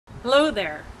Hello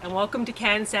there, and welcome to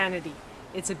Cansanity.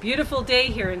 It's a beautiful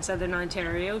day here in southern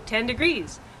Ontario, 10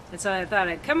 degrees, and so I thought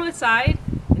I'd come outside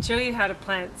and show you how to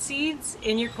plant seeds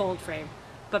in your cold frame.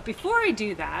 But before I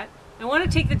do that, I want to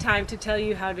take the time to tell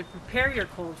you how to prepare your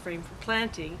cold frame for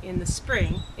planting in the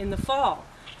spring, in the fall.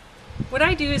 What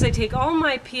I do is I take all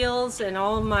my peels and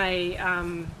all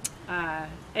my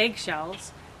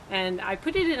eggshells and I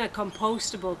put it in a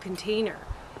compostable container.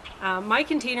 My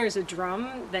container is a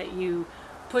drum that you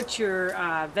put your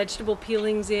vegetable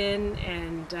peelings in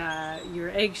and your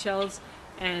eggshells,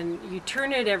 and you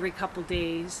turn it every couple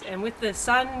days, and with the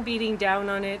sun beating down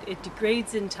on it, it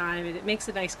degrades in time and it makes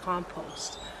a nice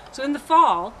compost. So in the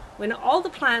fall, when all the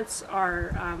plants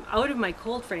are out of my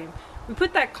cold frame, we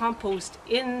put that compost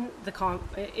in the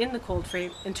cold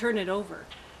frame and turn it over.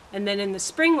 And then in the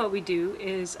spring what we do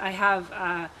is I have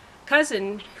a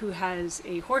cousin who has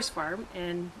a horse farm,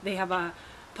 and they have a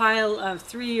pile of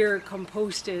 3-year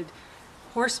composted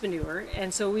horse manure,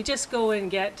 and so we just go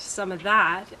and get some of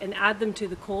that and add them to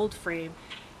the cold frame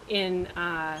in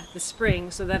the spring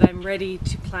so that I'm ready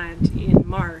to plant in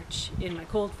March in my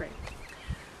cold frame.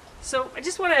 So I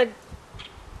just want to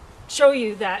show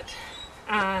you that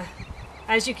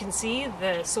as you can see,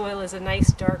 the soil is a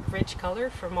nice dark rich color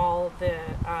from all the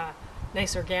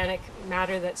nice organic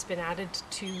matter that's been added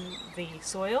to the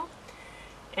soil.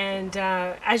 And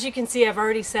as you can see, I've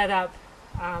already set up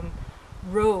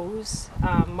rows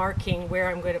marking where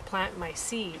I'm going to plant my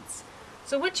seeds.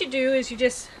 So what you do is you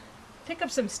just pick up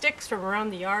some sticks from around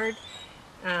the yard,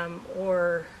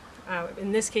 or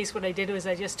in this case what I did was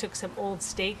I just took some old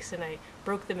stakes and I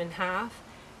broke them in half,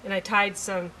 and I tied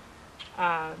some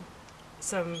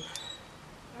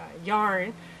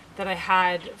yarn that I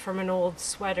had from an old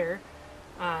sweater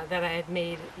that I had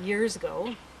made years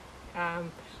ago,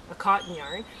 a cotton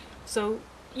yarn. So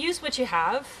use what you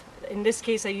have. In this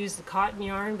case I used the cotton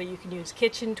yarn, but you can use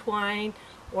kitchen twine,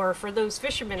 or for those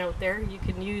fishermen out there, you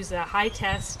can use a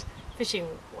high-test fishing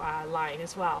line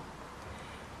as well.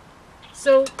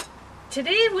 So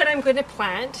today what I'm going to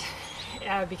plant,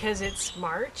 because it's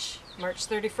March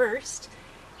 31st,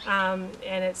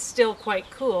 and it's still quite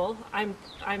cool, I'm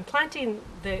planting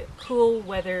the cool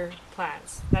weather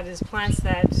plants. That is, plants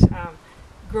that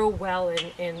grow well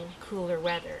in cooler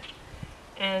weather.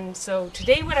 And so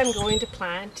today what I'm going to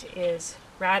plant is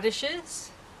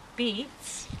radishes,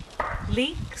 beets,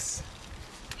 leeks,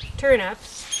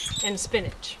 turnips, and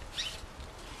spinach.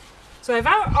 So I've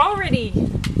already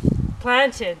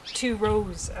planted 2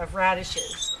 rows of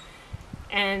radishes.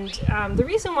 And the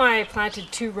reason why I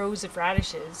planted 2 rows of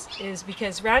radishes is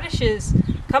because radishes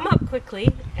come up quickly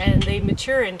and they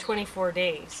mature in 24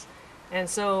 days. And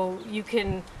so you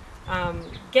can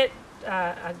get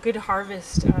a good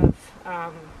harvest of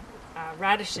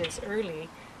radishes early,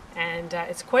 and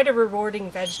it's quite a rewarding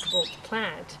vegetable to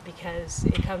plant because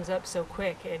it comes up so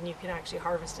quick and you can actually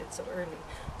harvest it so early.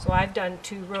 So I've done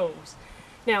 2 rows.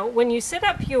 Now when you set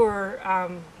up your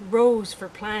rows for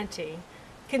planting,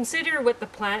 consider what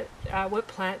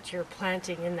plant you're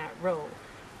planting in that row,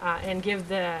 and give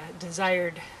the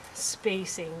desired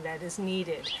spacing that is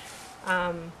needed.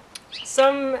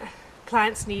 Some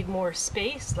plants need more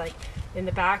space, like in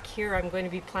the back here I'm going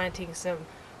to be planting some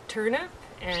turnip,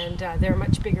 and they're a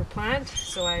much bigger plant,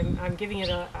 so I'm giving it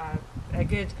a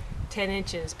good 10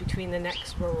 inches between the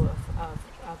next row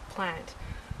of plant.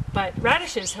 But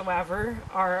radishes, however,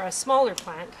 are a smaller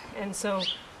plant, and so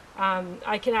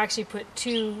I can actually put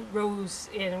 2 rows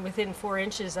in within 4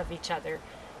 inches of each other,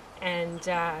 and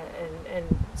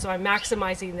so I'm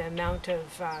maximizing the amount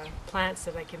of plants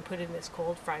that I can put in this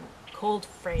cold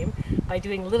frame by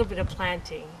doing a little bit of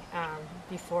planting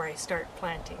before I start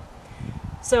planting.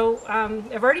 So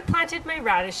I've already planted my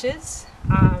radishes.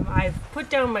 I've put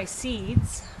down my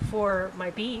seeds for my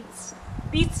beets.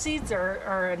 Beet seeds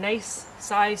are a nice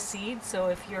size seed, so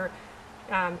if you're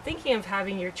thinking of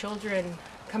having your children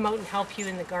come out and help you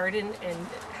in the garden and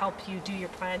help you do your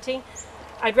planting,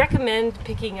 I'd recommend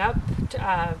picking up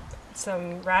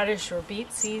some radish or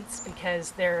beet seeds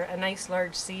because they're a nice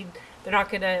large seed. They're not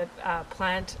going to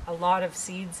plant a lot of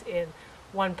seeds in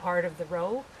one part of the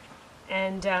row,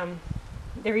 and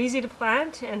they're easy to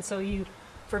plant. And so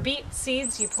for beet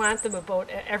seeds, you plant them about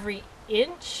every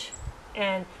inch,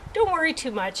 and don't worry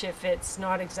too much if it's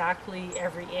not exactly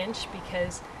every inch,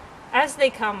 because as they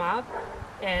come up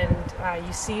and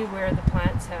you see where the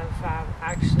plants have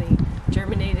actually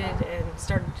germinated and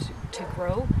started to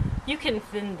grow, you can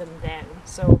thin them then.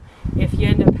 So if you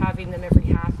end up having them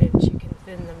every half inch, you can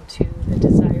thin them to the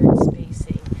desired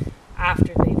spacing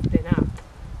after they've been up.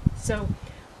 So I'm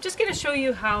just going to show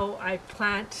you how I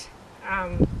plant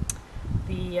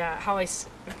how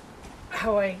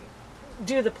I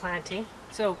do the planting.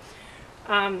 So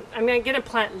I'm going to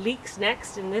plant leeks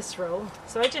next in this row.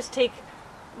 So I just take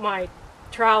my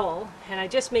trowel and I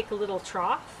just make a little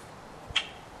trough.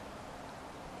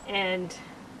 And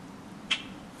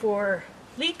for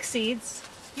leek seeds,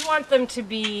 you want them to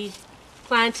be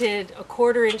planted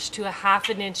 1/4 inch to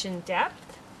 1/2 inch in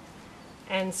depth.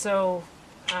 And so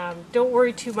don't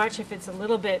worry too much if it's a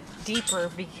little bit deeper,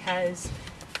 because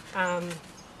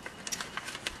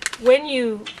when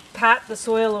you pat the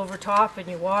soil over top and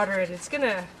you water it, it's going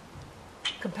to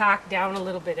compact down a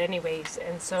little bit anyways.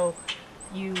 And so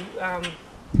you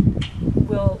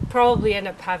will probably end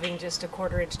up having just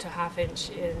 1/4 inch to 1/2 inch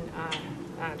in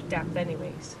depth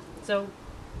anyways. So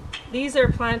these are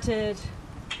planted,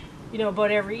 you know,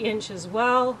 about every inch as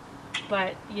well.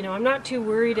 But, you know, I'm not too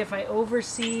worried if I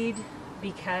overseed,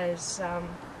 because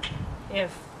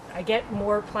if I get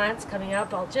more plants coming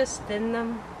up, I'll just thin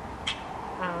them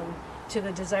to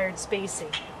the desired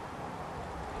spacing.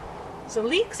 So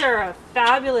leeks are a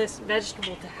fabulous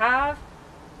vegetable to have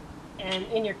and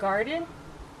in your garden,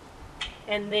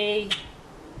 and they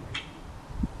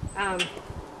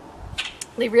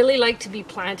really like to be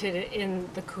planted in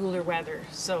the cooler weather.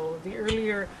 So the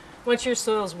earlier, once your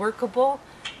soil's workable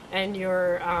and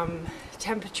your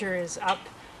temperature is up,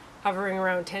 hovering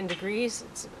around 10 degrees,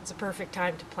 it's a perfect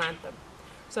time to plant them.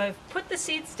 So I've put the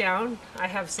seeds down. I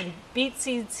have some beet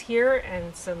seeds here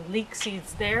and some leek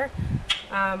seeds there.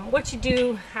 What you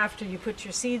do after you put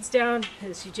your seeds down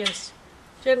is you just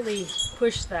gently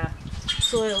push the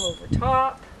soil over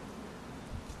top,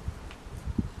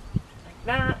 like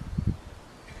that.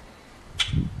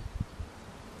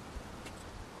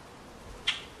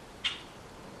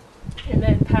 And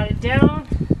then pat it down.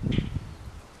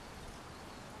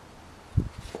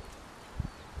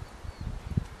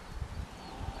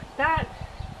 That,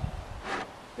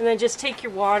 and then just take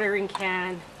your watering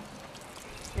can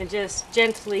and just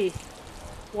gently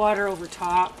water over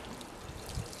top,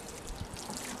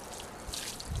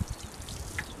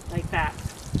 like that.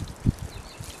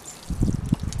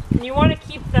 And you want to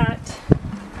keep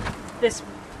this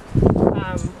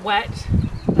wet.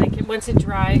 Like once it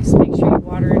dries, make sure you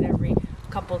water it every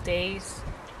couple days.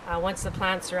 Once the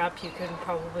plants are up, you can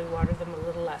probably water them a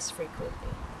little less frequently.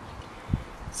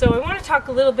 So I want to talk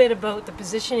a little bit about the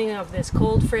positioning of this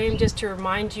cold frame, just to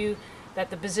remind you that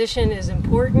the position is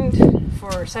important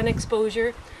for sun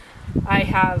exposure. I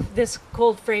have this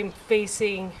cold frame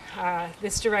facing,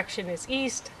 this direction is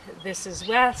east, this is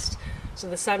west, so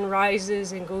the sun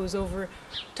rises and goes over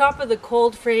top of the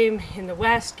cold frame in the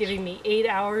west, giving me 8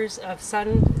 hours of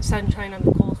sunshine on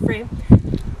the cold frame.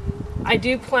 I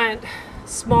do plant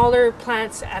smaller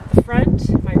plants at the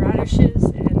front, my radishes,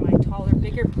 and my taller,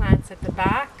 bigger plants at the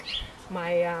back,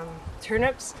 my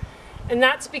turnips. And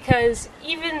that's because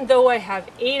even though I have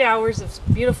 8 hours of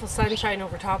beautiful sunshine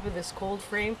over top of this cold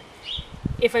frame,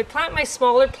 if I plant my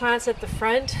smaller plants at the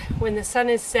front, when the sun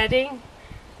is setting,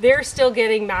 they're still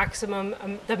getting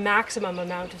the maximum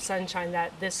amount of sunshine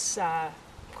that this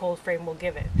cold frame will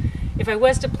give it. If I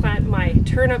was to plant my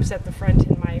turnips at the front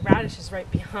and my radishes right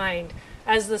behind,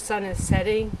 as the sun is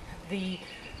setting, the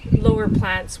lower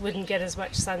plants wouldn't get as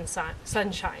much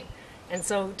sunshine. And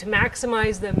so to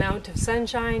maximize the amount of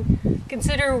sunshine,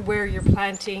 consider where you're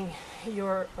planting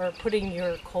or putting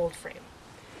your cold frame.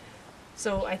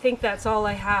 So I think that's all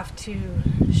I have to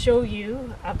show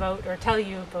you about, or tell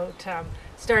you about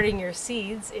starting your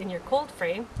seeds in your cold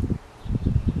frame.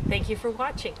 Thank you for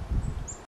watching.